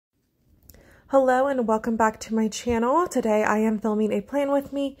Hello and welcome back to my channel. Today I am filming a plan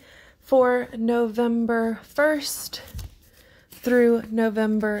with me for November 1st through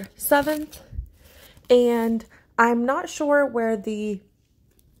November 7th. And I'm not sure where the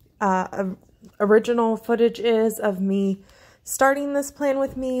original footage is of me starting this plan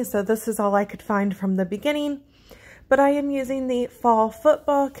with me, so this is all I could find from the beginning. But I am using the fall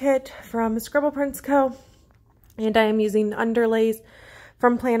football kit from Scribble Prints Co. And I am using Underlays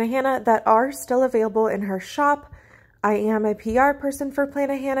from plannahannah that are still available in her shop. I am a PR person for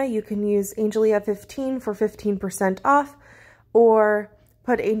plannahannah. You can use Angelia15 for 15% off, or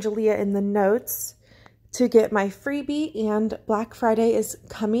put Angelia in the notes to get my freebie, and Black Friday is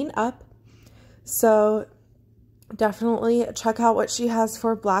coming up. So definitely check out what she has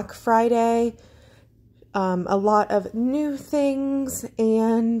for Black Friday. A lot of new things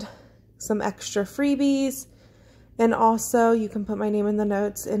and some extra freebies. And also, you can put my name in the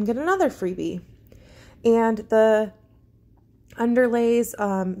notes and get another freebie. And the underlays,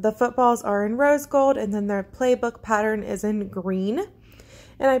 the footballs are in rose gold, and then their playbook pattern is in green.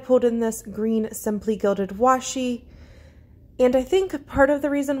 And I pulled in this green Simply Gilded washi. And I think part of the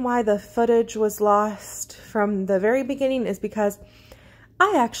reason why the footage was lost from the very beginning is because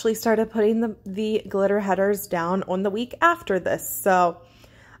I actually started putting the glitter headers down on the week after this. So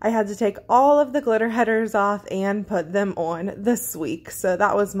I had to take all of the glitter headers off and put them on this week. So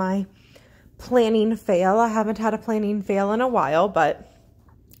that was my planning fail. I haven't had a planning fail in a while, but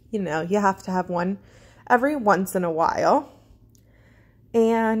you know, you have to have one every once in a while.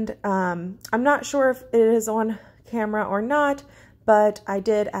 And I'm not sure if it is on camera or not, but I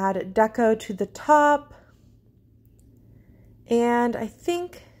did add deco to the top. And I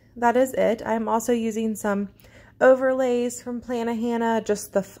think that is it. I'm also using some overlays from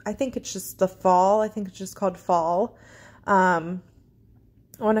plannahannah, I think it's just the fall, I think it's just called fall, on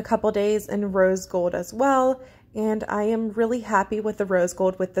a couple days in rose gold as well. And I am really happy with the rose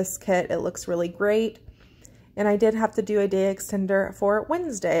gold with this kit. It looks really great. And I did have to do a day extender for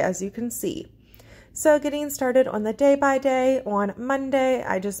Wednesday, as you can see. So getting started on the day by day, on Monday,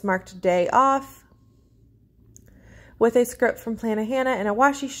 I just marked day off with a script from plannahannah and a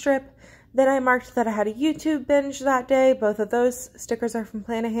washi strip. Then I marked that I had a YouTube binge that day. Both of those stickers are from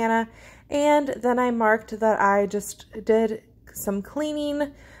plannahannah. And then I marked that I just did some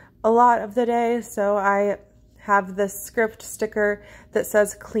cleaning a lot of the day. So I have this script sticker that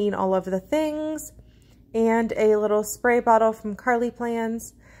says clean all of the things, and a little spray bottle from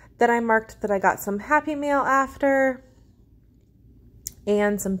Carleaplans. Then I marked that I got some Happy Mail after,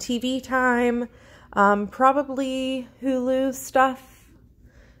 and some TV time, probably Hulu stuff.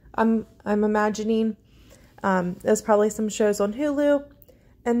 I'm imagining there's probably some shows on Hulu.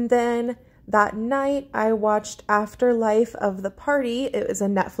 And then that night I watched Afterlife of the Party. It was a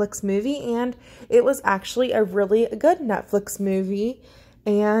Netflix movie, and it was actually a really good Netflix movie,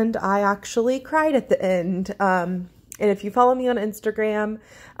 and I actually cried at the end. And if you follow me on Instagram,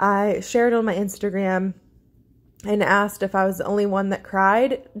 I shared on my Instagram and asked if I was the only one that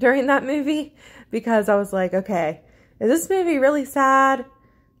cried during that movie, because I was like, okay, is this movie really sad?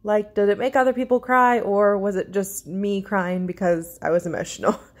 Like, did it make other people cry, or was it just me crying because I was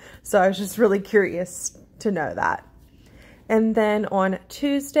emotional? So I was just really curious to know that. And then on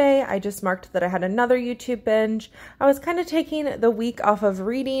Tuesday, I just marked that I had another YouTube binge. I was kind of taking the week off of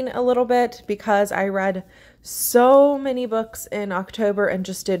reading a little bit because I read so many books in October and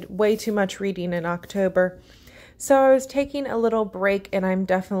just did way too much reading in October. So I was taking a little break, and I'm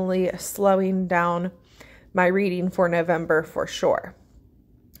definitely slowing down my reading for November for sure.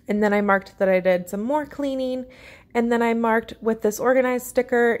 And then I marked that I did some more cleaning. And then I marked with this organized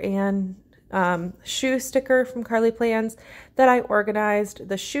sticker and shoe sticker from Carleaplans that I organized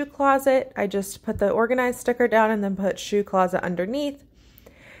the shoe closet. I just put the organized sticker down and then put shoe closet underneath.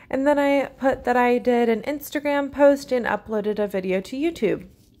 And then I put that I did an Instagram post and uploaded a video to YouTube.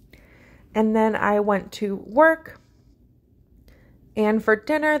 And then I went to work. And for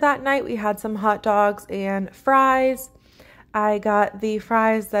dinner that night, we had some hot dogs and fries. I got the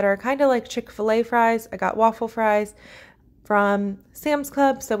fries that are kind of like Chick-fil-A fries. I got waffle fries from Sam's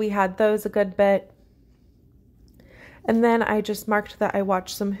Club, so we had those a good bit. And then I just marked that I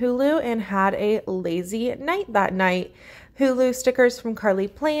watched some Hulu and had a lazy night that night. Hulu stickers from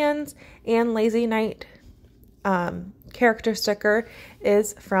Carleaplans, and lazy night character sticker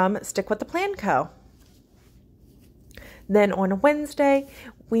is from Stick with the Plan Co. Then on Wednesday,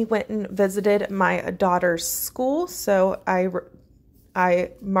 we went and visited my daughter's school, so I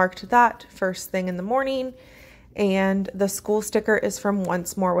marked that first thing in the morning, and the school sticker is from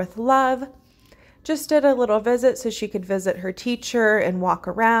Oncemorewithlove. just did a little visit so she could visit her teacher and walk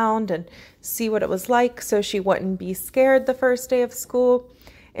around and see what it was like so she wouldn't be scared the first day of school.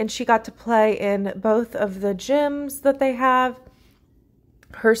 And she got to play in both of the gyms that they have.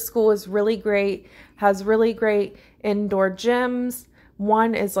 Her school is really great, has really great indoor gyms.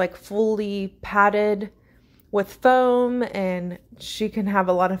 One is like fully padded with foam, and she can have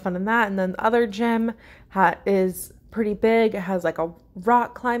a lot of fun in that. And then the other gym is pretty big. It has like a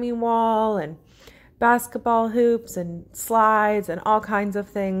rock climbing wall and basketball hoops and slides and all kinds of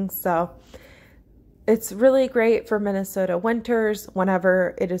things. So it's really great for Minnesota winters.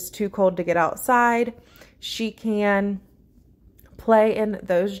 Whenever it is too cold to get outside, she can play in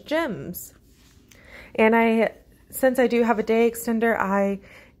those gyms. And since I do have a day extender, I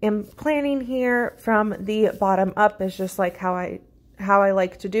am planning here from the bottom up. It's just like how I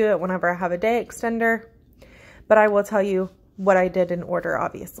like to do it whenever I have a day extender. But I will tell you what I did in order,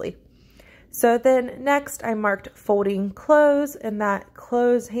 obviously. So then next I marked folding clothes, and that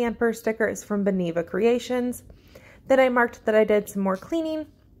clothes hamper sticker is from BenevaCreations. Then I marked that I did some more cleaning.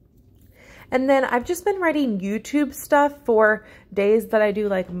 And then I've just been writing YouTube stuff for days that I do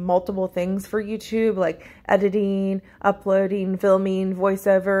like multiple things for YouTube, like editing, uploading, filming,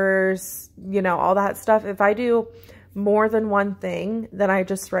 voiceovers, you know, all that stuff. If I do more than one thing, then I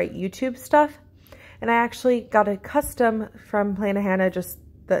just write YouTube stuff. And I actually got a custom from plannahannah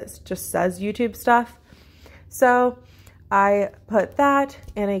that just says YouTube stuff. So I put that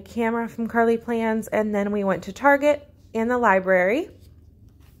in a camera from Carleaplans, and then we went to Target and the library.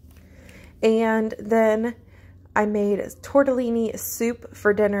 And then I made tortellini soup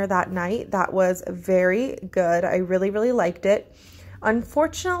for dinner that night. That was very good. I really, really liked it.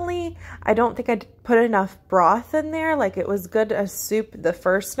 Unfortunately, I don't think I put enough broth in there. Like, it was good as soup the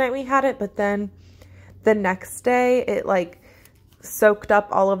first night we had it, but then the next day it like soaked up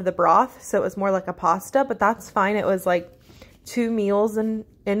all of the broth. So it was more like a pasta, but that's fine. It was like 2 meals in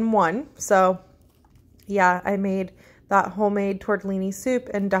one. So yeah, I made that homemade tortellini soup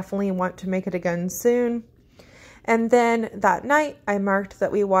and definitely want to make it again soon. And then that night I marked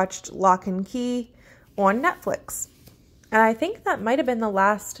that we watched Lock and Key on Netflix. And I think that might have been the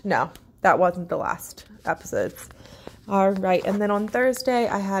last, no, that wasn't the last episodes. All right, and then on Thursday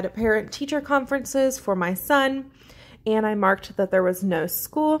I had parent-teacher conferences for my son, and I marked that there was no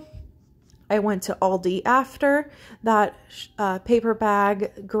school. I went to Aldi after. That paper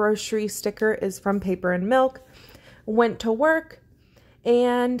bag grocery sticker is from Paperandmilk. Went to work,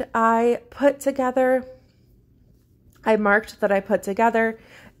 and I marked that I put together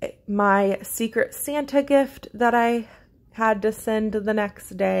my Secret Santa gift that I had to send the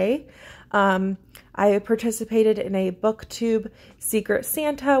next day. I participated in a BookTube Secret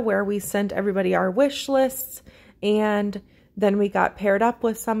Santa where we sent everybody our wish lists, and then we got paired up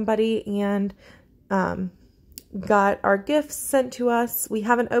with somebody and got our gifts sent to us. We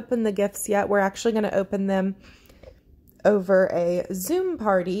haven't opened the gifts yet. We're actually going to open them over a Zoom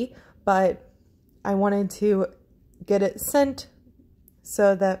party, but I wanted to get it sent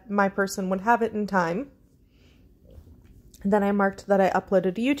so that my person would have it in time. And then I marked that I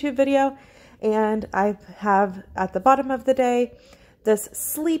uploaded a YouTube video, and I have at the bottom of the day this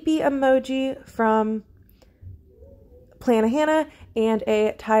sleepy emoji from plannahannah and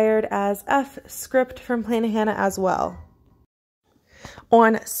a tired as F script from plannahannah as well.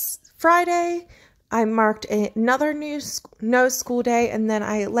 On Friday, I marked another no school day, and then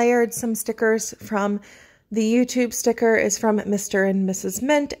I layered some stickers from the YouTube sticker is from Mr. and Mrs.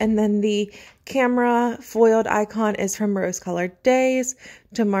 Mint, and then the camera foiled icon is from Rose Colored Days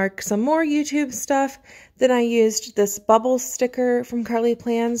to mark some more YouTube stuff. Then I used this bubble sticker from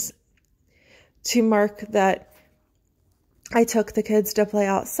Carleaplans to mark that I took the kids to play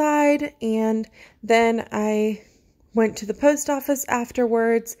outside, and then I went to the post office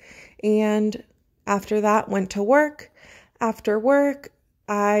afterwards, and after that went to work. After work,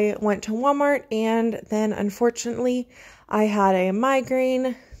 I went to Walmart, and then unfortunately I had a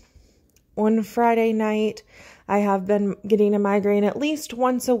migraine on Friday night. I have been getting a migraine at least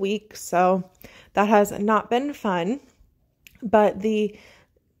once a week, so that has not been fun. But the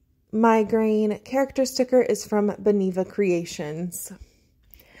migraine character sticker is from BenevaCreations.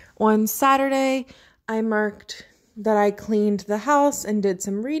 On Saturday, I marked that I cleaned the house and did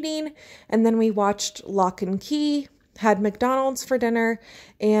some reading, and then we watched Lock and Key, had McDonald's for dinner,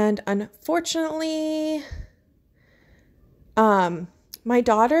 and unfortunately, my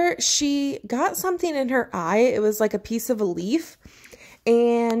daughter, she got something in her eye. It was like a piece of a leaf,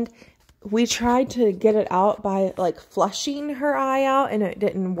 and we tried to get it out by like flushing her eye out, and it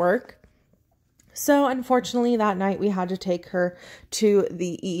didn't work. So unfortunately that night we had to take her to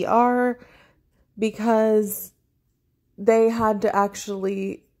the ER because they had to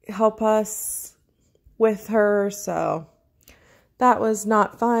actually help us with her, so that was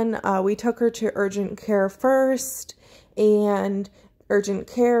not fun. We took her to urgent care first, and urgent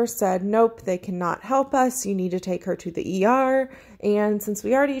care said, nope, they cannot help us. You need to take her to the ER. And since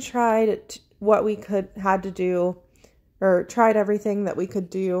we already tried what we had to do, or tried everything that we could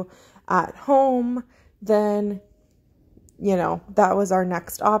do at home, then, you know, that was our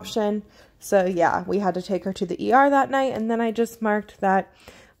next option. So yeah, we had to take her to the ER that night. And then I just marked that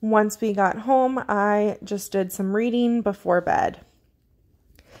once we got home, I just did some reading before bed.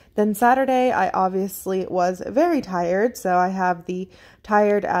 Then Saturday, I obviously was very tired, so I have the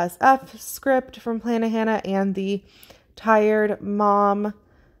Tired as F script from Plannahannah and the Tired Mom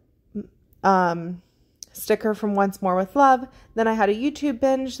sticker from Oncemorewithlove. Then I had a YouTube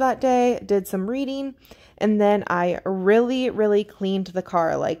binge that day, did some reading, and then I really cleaned the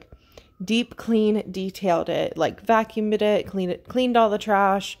car, like deep clean, detailed it, like vacuumed it, cleaned all the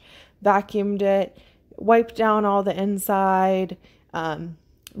trash, vacuumed it, wiped down all the inside,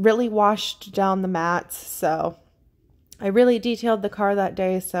 really washed down the mats. So I really detailed the car that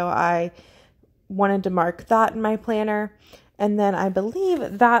day, so I wanted to mark that in my planner. And then I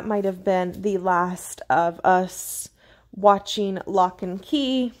believe that might have been the last of us watching Lock and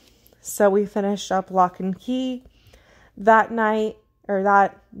Key. So we finished up Lock and Key that night, or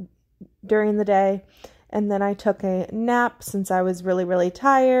that during the day. And then I took a nap since I was really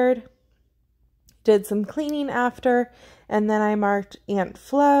tired. Did some cleaning after, and then I marked Aunt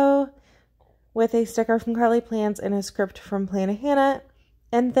Flo with a sticker from Carleaplans and a script from Plannahannah.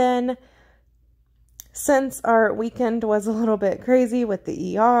 And then, since our weekend was a little bit crazy with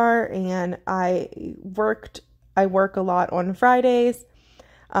the ER, and I work a lot on Fridays,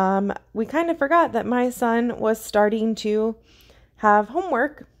 we kind of forgot that my son was starting to have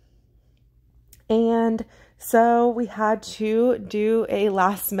homework, and so we had to do a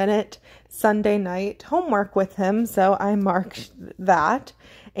last minute Sunday night homework with him. So I marked that.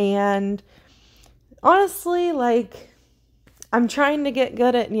 And honestly, like, I'm trying to get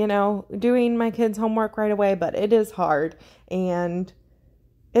good at, you know, doing my kids' homework right away, but it is hard. And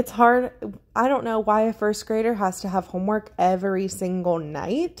it's hard. I don't know why a first grader has to have homework every single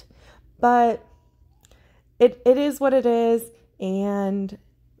night, but it is what it is. And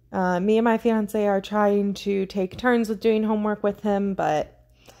me and my fiance are trying to take turns with doing homework with him, but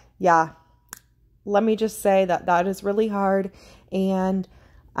yeah, let me just say that that is really hard, and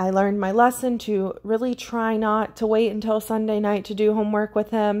I learned my lesson to really try not to wait until Sunday night to do homework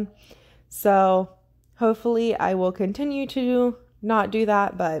with him. So hopefully I will continue to not do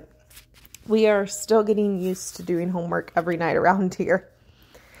that, but we are still getting used to doing homework every night around here.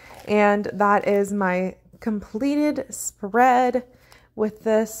 And that is my completed spread with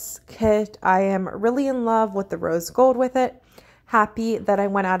this kit. I am really in love with the rose gold with it. Happy that I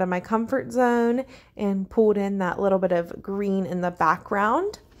went out of my comfort zone and pulled in that little bit of green in the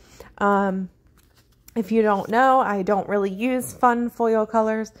background. If you don't know, I don't really use fun foil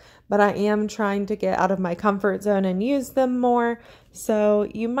colors, but I am trying to get out of my comfort zone and use them more. So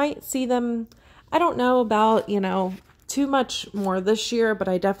you might see them, I don't know about, you know, too much more this year, but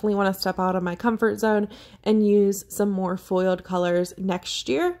I definitely want to step out of my comfort zone and use some more foiled colors next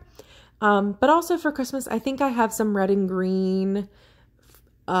year. But also for Christmas, I think I have some red and green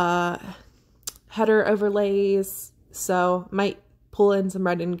header overlays, so might pull in some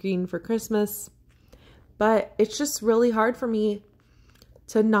red and green for Christmas. But it's just really hard for me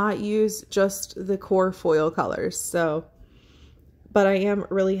to not use just the core foil colors. So, but I am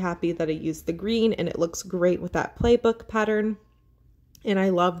really happy that I used the green, and it looks great with that playbook pattern. And I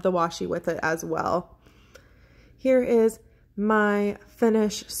love the washi with it as well. Here is my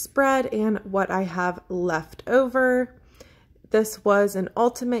finished spread and what I have left over. This was an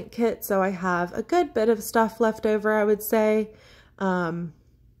ultimate kit, so I have a good bit of stuff left over, I would say.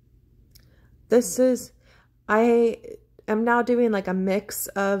 I am now doing like a mix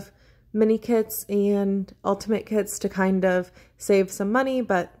of mini kits and ultimate kits to kind of save some money,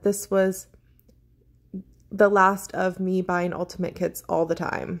 but this was the last of me buying ultimate kits all the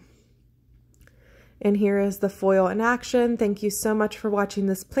time. And here is the foil in action. Thank you so much for watching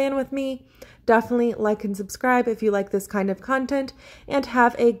this plan with me. Definitely like and subscribe if you like this kind of content, and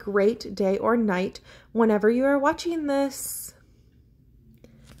have a great day or night whenever you are watching this.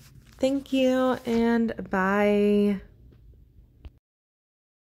 Thank you, and bye.